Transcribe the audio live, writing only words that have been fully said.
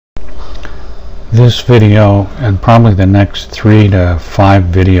This video and probably the next 3 to 5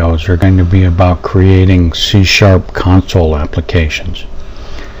 videos are going to be about creating C# console applications.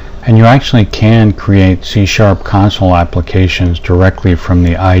 And you actually can create C# console applications directly from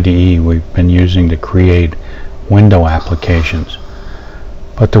the IDE we've been using to create window applications.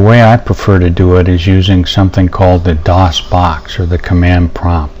 But the way I prefer to do it is using something called the Dosbox, or the command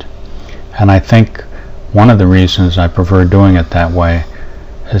prompt. And I think one of the reasons I prefer doing it that way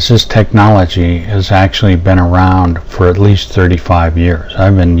is this technology has actually been around for at least 35 years.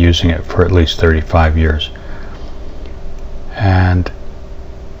 I've been using it for at least 35 years. And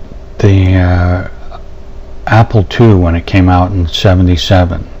the Apple II, when it came out in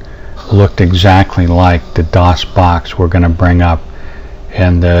 '77, looked exactly like the Dosbox we're going to bring up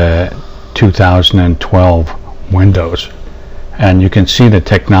in the 2012 Windows. And you can see the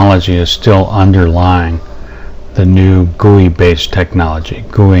technology is still underlying the new GUI based technology,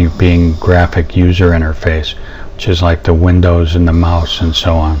 GUI being graphic user interface, which is like the Windows and the mouse and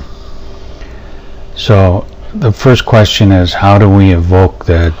so on. So the first question is, how do we evoke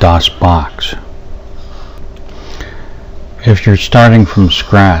the Dosbox? If you're starting from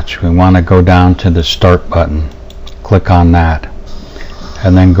scratch, we want to go down to the Start button, click on that,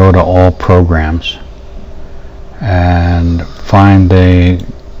 and then go to All Programs and find a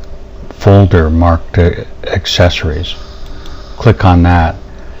folder marked Accessories. Click on that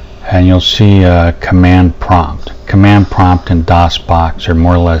and you'll see a command prompt. Command prompt and Dosbox are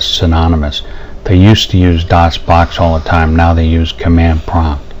more or less synonymous. They used to use Dosbox all the time, now they use command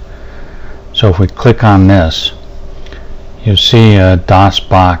prompt. So if we click on this, you see a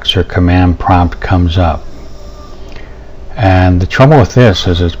Dosbox or command prompt comes up. And the trouble with this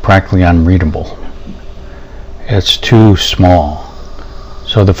is it's practically unreadable. It's too small.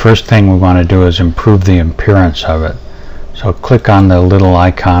 So the first thing we want to do is improve the appearance of it. So click on the little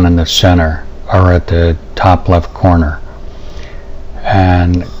icon in the center or at the top left corner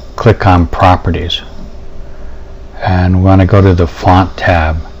and click on Properties. And we want to go to the Font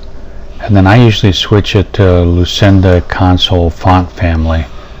tab. And then I usually switch it to Lucinda Console font family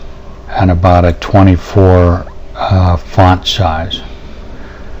and about a 24 font size.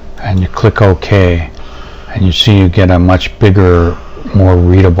 And you click OK and you see you get a much bigger, more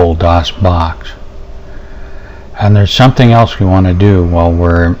readable Dosbox. And there's something else we want to do while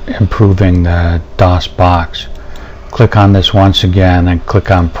we're improving the Dosbox. Click on this once again and click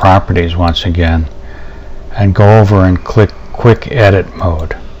on Properties once again and go over and click Quick Edit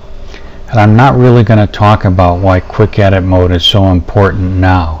Mode. And I'm not really going to talk about why Quick Edit Mode is so important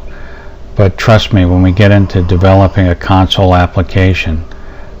now, but trust me, when we get into developing a console application,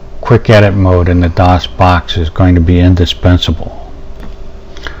 Quick Edit Mode in the Dosbox is going to be indispensable.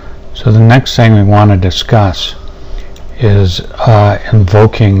 So the next thing we want to discuss is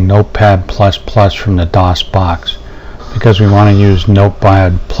invoking Notepad++ from the Dosbox, because we want to use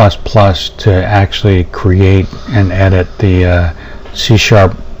Notepad++ to actually create and edit the C#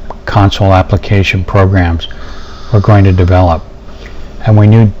 console application programs we're going to develop. And we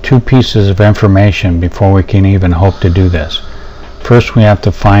need 2 pieces of information before we can even hope to do this. First, we have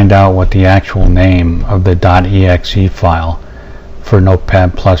to find out what the actual name of the .exe file for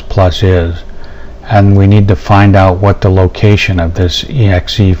Notepad++ is, and we need to find out what the location of this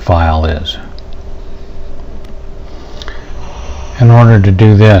exe file is. In order to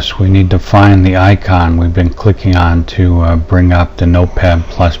do this, we need to find the icon we've been clicking on to bring up the Notepad++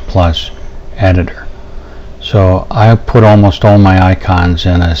 editor. So I put almost all my icons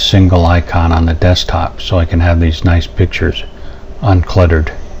in a single icon on the desktop so I can have these nice pictures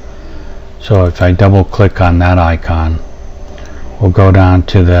uncluttered. So if I double click on that icon, we'll go down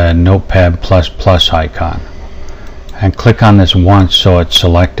to the Notepad++ icon and click on this once so it's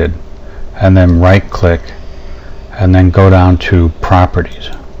selected, and then right click and then go down to Properties.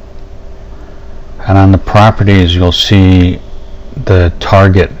 And on the Properties you'll see the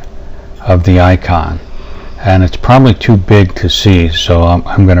target of the icon, and it's probably too big to see, so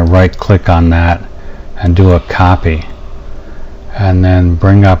I'm going to right click on that and do a copy and then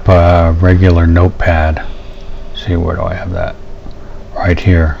bring up a regular notepad. See, where do I have that? Right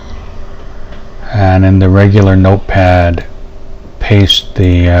here. And in the regular notepad, paste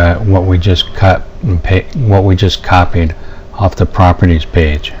the what we just cut and what we just copied off the Properties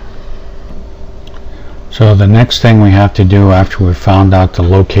page. So the next thing we have to do after we've found out the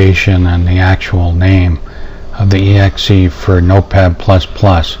location and the actual name of the exe for Notepad++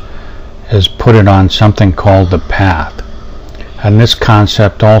 is put it on something called the path. And this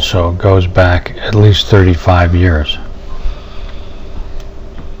concept also goes back at least 35 years.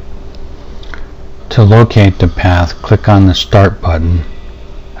 To locate the path, click on the Start button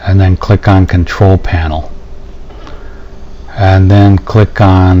and then click on Control Panel, and then click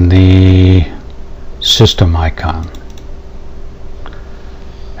on the system icon,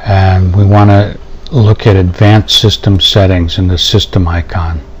 and we want to look at Advanced System Settings in the system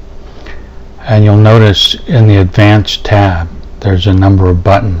icon. And you'll notice in the Advanced tab there's a number of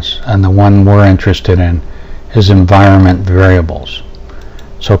buttons, and the one we're interested in is Environment Variables.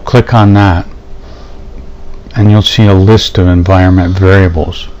 So click on that and you'll see a list of environment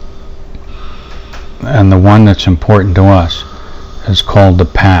variables, and the one that's important to us is called the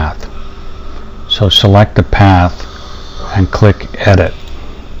path. So select the path and click Edit.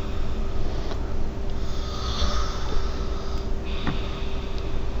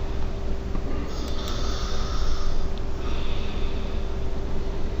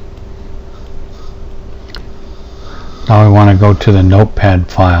 Now we want to go to the Notepad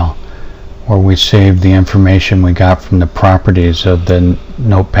file where we saved the information we got from the properties of the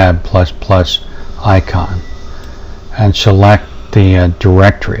Notepad++ icon, and select the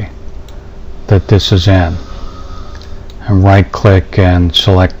directory that this is in, and right click and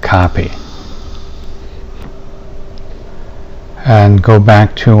select Copy, and go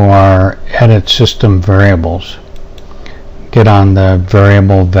back to our Edit System Variables, get on the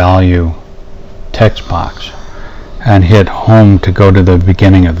Variable Value text box and hit Home to go to the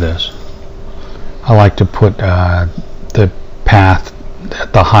beginning of this. I like to put the path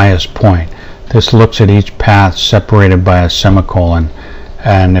at the highest point. This looks at each path separated by a semicolon,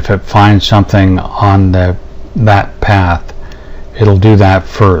 and if it finds something on that path, it'll do that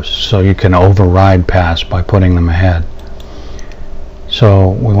first, so you can override paths by putting them ahead.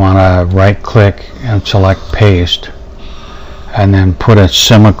 So we want to right click and select Paste, and then put a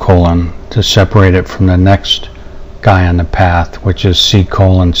semicolon to separate it from the next guy on the path, which is C:/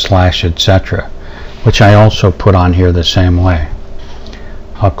 etc., which I also put on here the same way.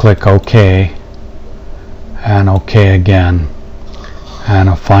 I'll click OK, and OK again, and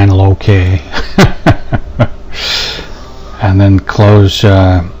a final OK, and then close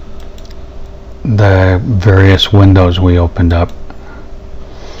the various windows we opened up.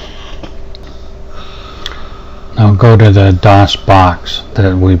 Now go to the Dosbox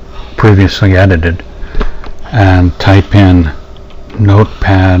that we previously edited and type in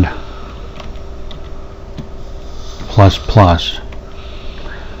Notepad++,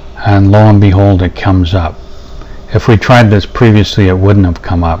 and lo and behold, it comes up. If we tried this previously, it wouldn't have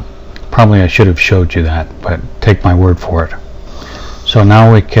come up. Probably I should have showed you that, but take my word for it. So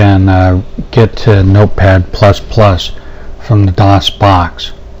now we can get to Notepad++ from the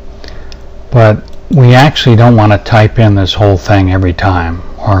Dosbox, but we actually don't want to type in this whole thing every time,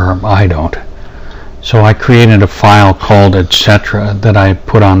 or I don't. So I created a file called etc. that I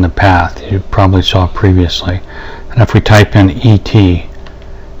put on the path. You probably saw previously. And if we type in ET,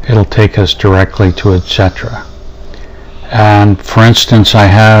 it'll take us directly to etc. And for instance, I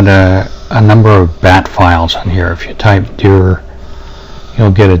had a number of bat files on here. If you type dir,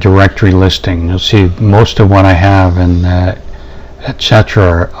 you'll get a directory listing. You'll see most of what I have in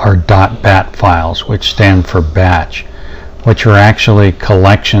etc. are .bat files, which stand for batch, which are actually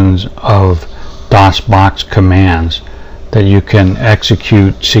collections of Dosbox commands that you can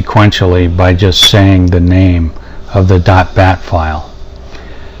execute sequentially by just saying the name of the .bat file.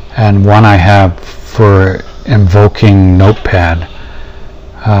 And one I have for invoking Notepad,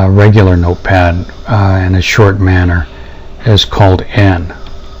 regular Notepad, in a short manner, is called N.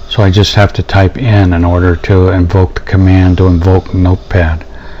 So I just have to type in order to invoke the command to invoke Notepad.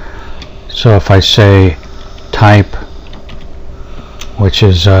 So if I say type, which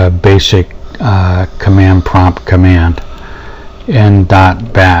is a basic command prompt command,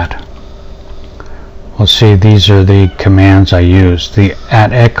 n.bat, we'll see these are the commands I use. The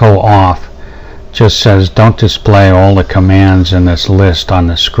 @echo off just says don't display all the commands in this list on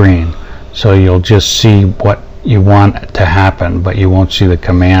the screen, so you'll just see what you want to happen, but you won't see the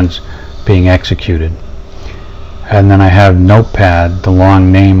commands being executed. And then I have Notepad, the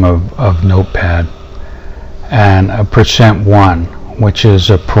long name of Notepad, and a %1, which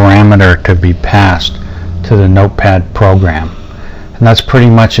is a parameter to be passed to the Notepad program. And that's pretty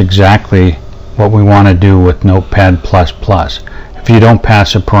much exactly what we want to do with Notepad++. If you don't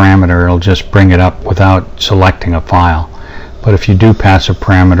pass a parameter, it'll just bring it up without selecting a file. But if you do pass a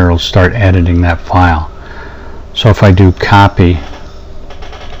parameter, it'll start editing that file. So if I do copy,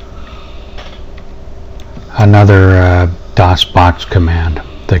 another Dosbox command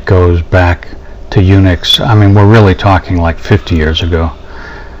that goes back to Unix, I mean, we're really talking like 50 years ago,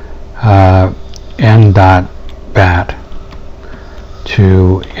 n.bat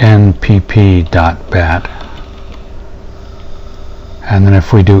to npp.bat, and then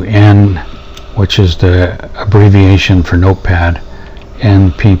if we do N, which is the abbreviation for Notepad,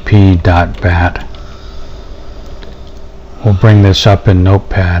 npp.bat, we'll bring this up in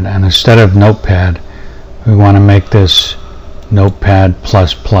Notepad, and instead of Notepad we want to make this Notepad++,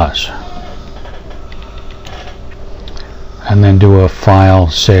 and then do a file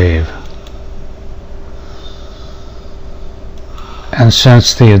save. And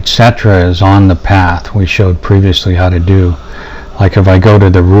since the etc. is on the path we showed previously how to do, like if I go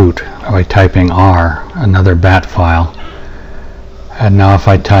to the root by typing R, another bat file, and now if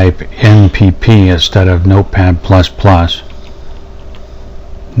I type npp instead of Notepad++,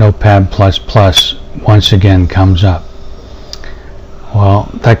 Notepad++ once again comes up. Well,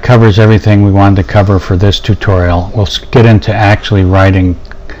 that covers everything we wanted to cover for this tutorial. We'll get into actually writing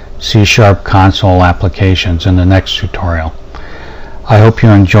C# console applications in the next tutorial. I hope you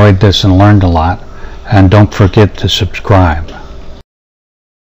enjoyed this and learned a lot, and don't forget to subscribe.